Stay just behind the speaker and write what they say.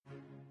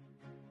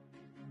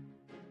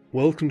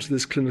Welcome to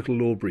this clinical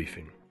law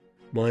briefing.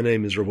 My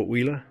name is Robert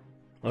Wheeler.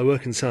 I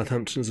work in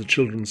Southampton as a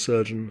children's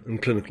surgeon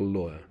and clinical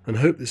lawyer, and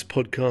hope this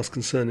podcast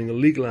concerning a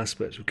legal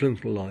aspect of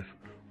clinical life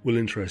will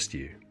interest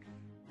you.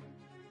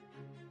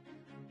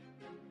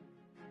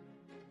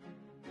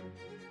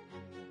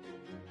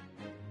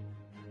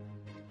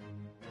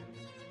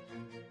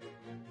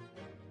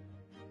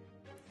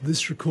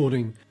 This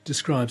recording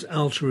describes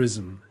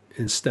altruism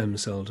in stem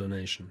cell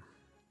donation.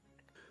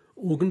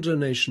 Organ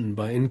donation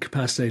by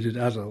incapacitated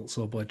adults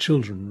or by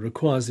children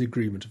requires the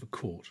agreement of a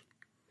court.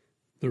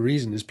 The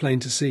reason is plain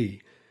to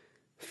see.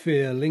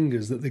 Fear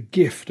lingers that the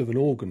gift of an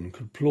organ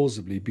could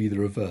plausibly be the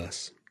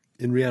reverse,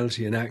 in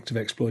reality an act of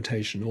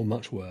exploitation or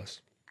much worse.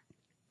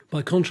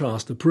 By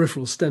contrast, a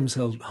peripheral stem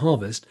cell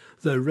harvest,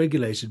 though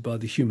regulated by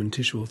the Human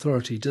Tissue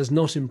Authority, does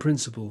not in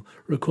principle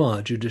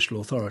require judicial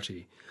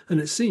authority,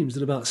 and it seems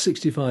that about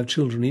 65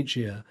 children each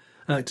year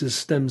act as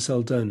stem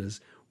cell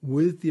donors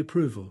with the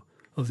approval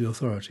of the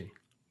authority.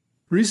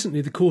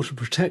 Recently, the Court of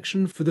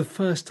Protection, for the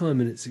first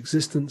time in its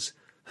existence,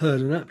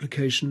 heard an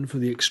application for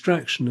the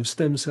extraction of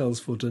stem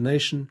cells for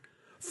donation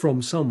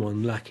from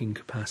someone lacking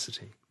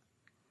capacity.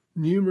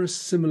 Numerous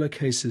similar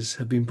cases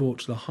have been brought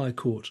to the High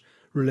Court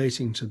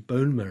relating to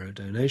bone marrow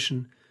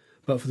donation,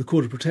 but for the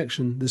Court of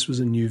Protection this was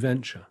a new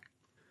venture.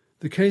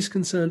 The case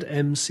concerned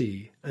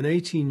MC, an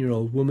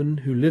 18-year-old woman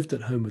who lived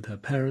at home with her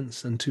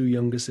parents and two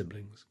younger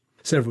siblings.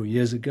 Several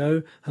years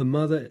ago, her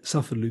mother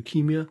suffered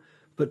leukemia,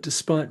 but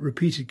despite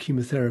repeated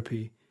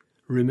chemotherapy,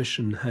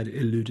 remission had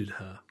eluded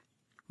her.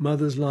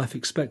 Mother's life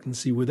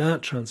expectancy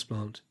without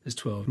transplant is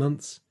 12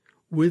 months.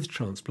 With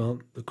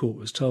transplant, the court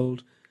was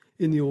told,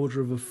 in the order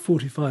of a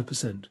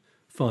 45%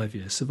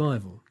 5-year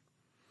survival.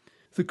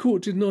 The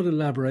court did not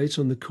elaborate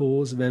on the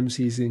cause of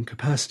MC's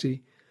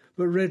incapacity,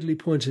 but readily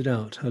pointed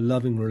out her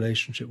loving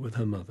relationship with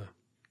her mother.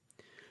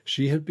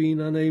 She had been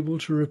unable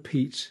to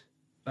repeat,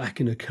 back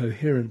in a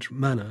coherent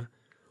manner,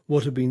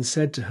 what had been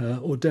said to her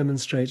or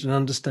demonstrate an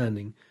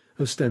understanding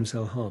of stem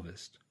cell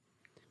harvest.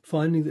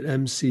 Finding that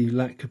MC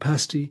lacked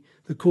capacity,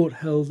 the court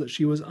held that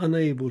she was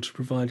unable to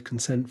provide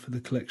consent for the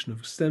collection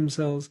of stem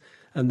cells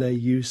and their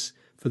use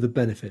for the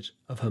benefit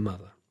of her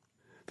mother.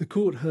 The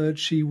court heard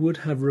she would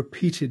have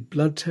repeated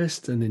blood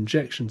tests and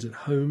injections at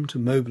home to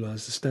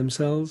mobilize the stem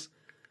cells.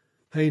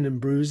 Pain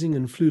and bruising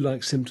and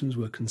flu-like symptoms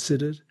were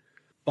considered.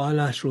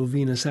 Bilateral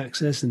venous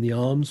access in the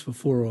arms for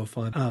 4 or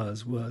 5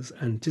 hours was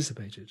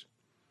anticipated.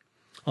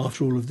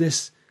 After all of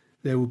this,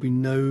 there will be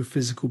no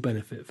physical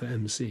benefit for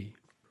MC.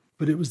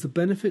 But it was the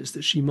benefits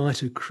that she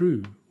might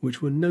accrue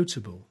which were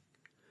notable.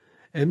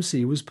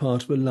 MC was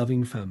part of a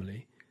loving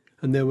family,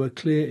 and there were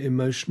clear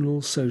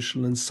emotional,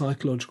 social and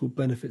psychological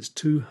benefits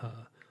to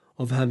her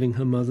of having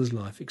her mother's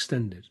life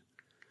extended.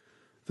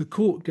 The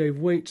court gave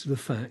weight to the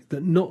fact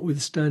that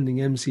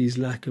notwithstanding MC's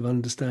lack of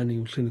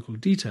understanding of clinical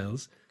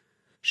details,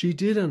 she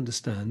did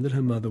understand that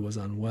her mother was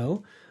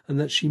unwell and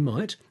that she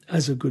might,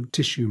 as a good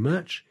tissue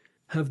match,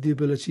 have the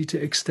ability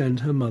to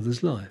extend her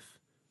mother's life,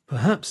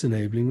 perhaps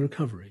enabling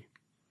recovery.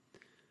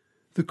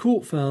 The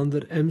court found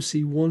that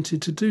MC wanted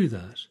to do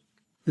that.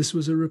 This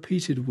was a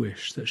repeated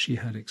wish that she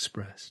had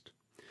expressed.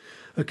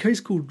 A case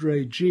called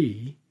Dre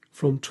G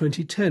from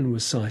 2010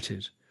 was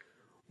cited,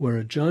 where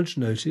a judge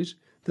noted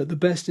that the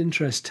best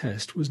interest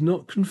test was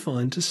not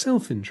confined to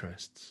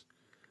self-interests.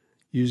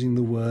 Using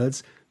the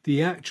words,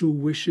 the actual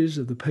wishes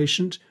of the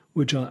patient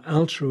which are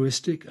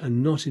altruistic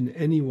and not in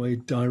any way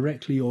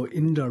directly or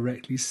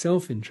indirectly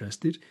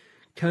self-interested,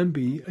 can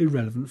be a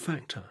relevant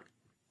factor.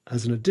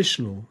 As an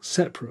additional,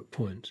 separate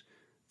point,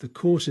 the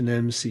court in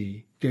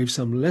MC gave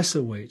some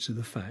lesser weight to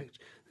the fact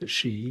that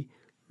she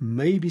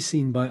may be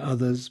seen by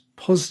others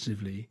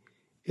positively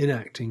in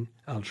acting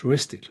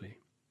altruistically.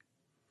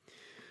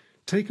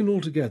 Taken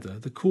altogether,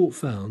 the court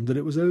found that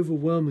it was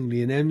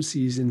overwhelmingly in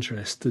MC's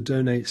interest to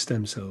donate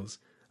stem cells,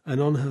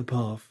 and on her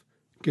behalf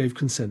gave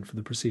consent for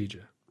the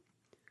procedure.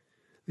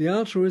 The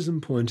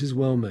altruism point is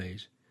well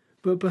made,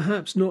 but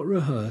perhaps not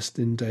rehearsed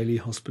in daily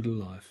hospital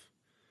life.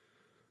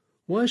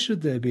 Why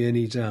should there be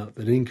any doubt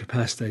that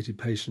incapacitated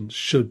patients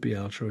should be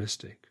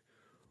altruistic,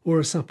 or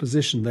a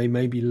supposition they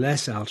may be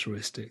less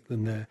altruistic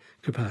than their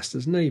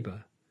capacitous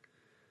neighbour?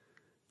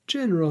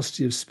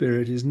 Generosity of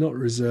spirit is not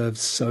reserved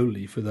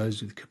solely for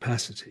those with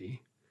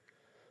capacity.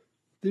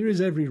 There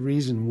is every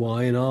reason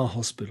why in our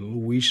hospital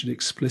we should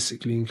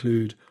explicitly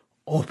include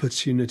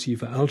opportunity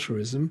for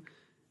altruism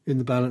in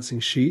the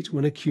balancing sheet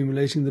when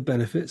accumulating the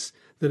benefits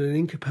that an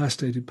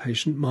incapacitated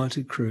patient might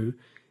accrue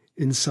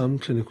in some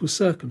clinical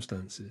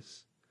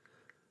circumstances.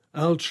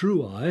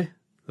 Altrui,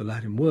 the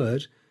Latin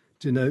word,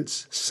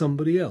 denotes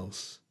somebody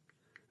else.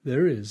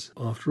 There is,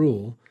 after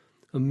all,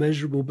 a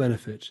measurable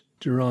benefit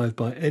derived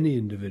by any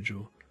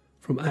individual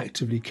from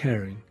actively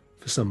caring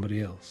for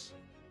somebody else.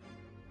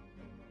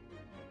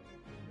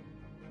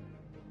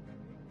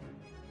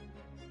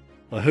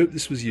 I hope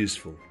this was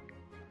useful,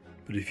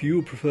 but if you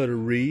would prefer to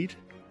read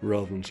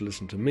rather than to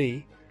listen to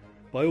me,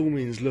 by all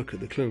means look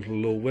at the Clinical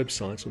Law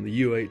website on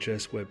the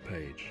UHS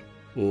webpage,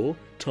 or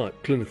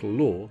type Clinical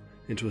Law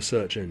into a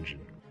search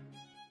engine.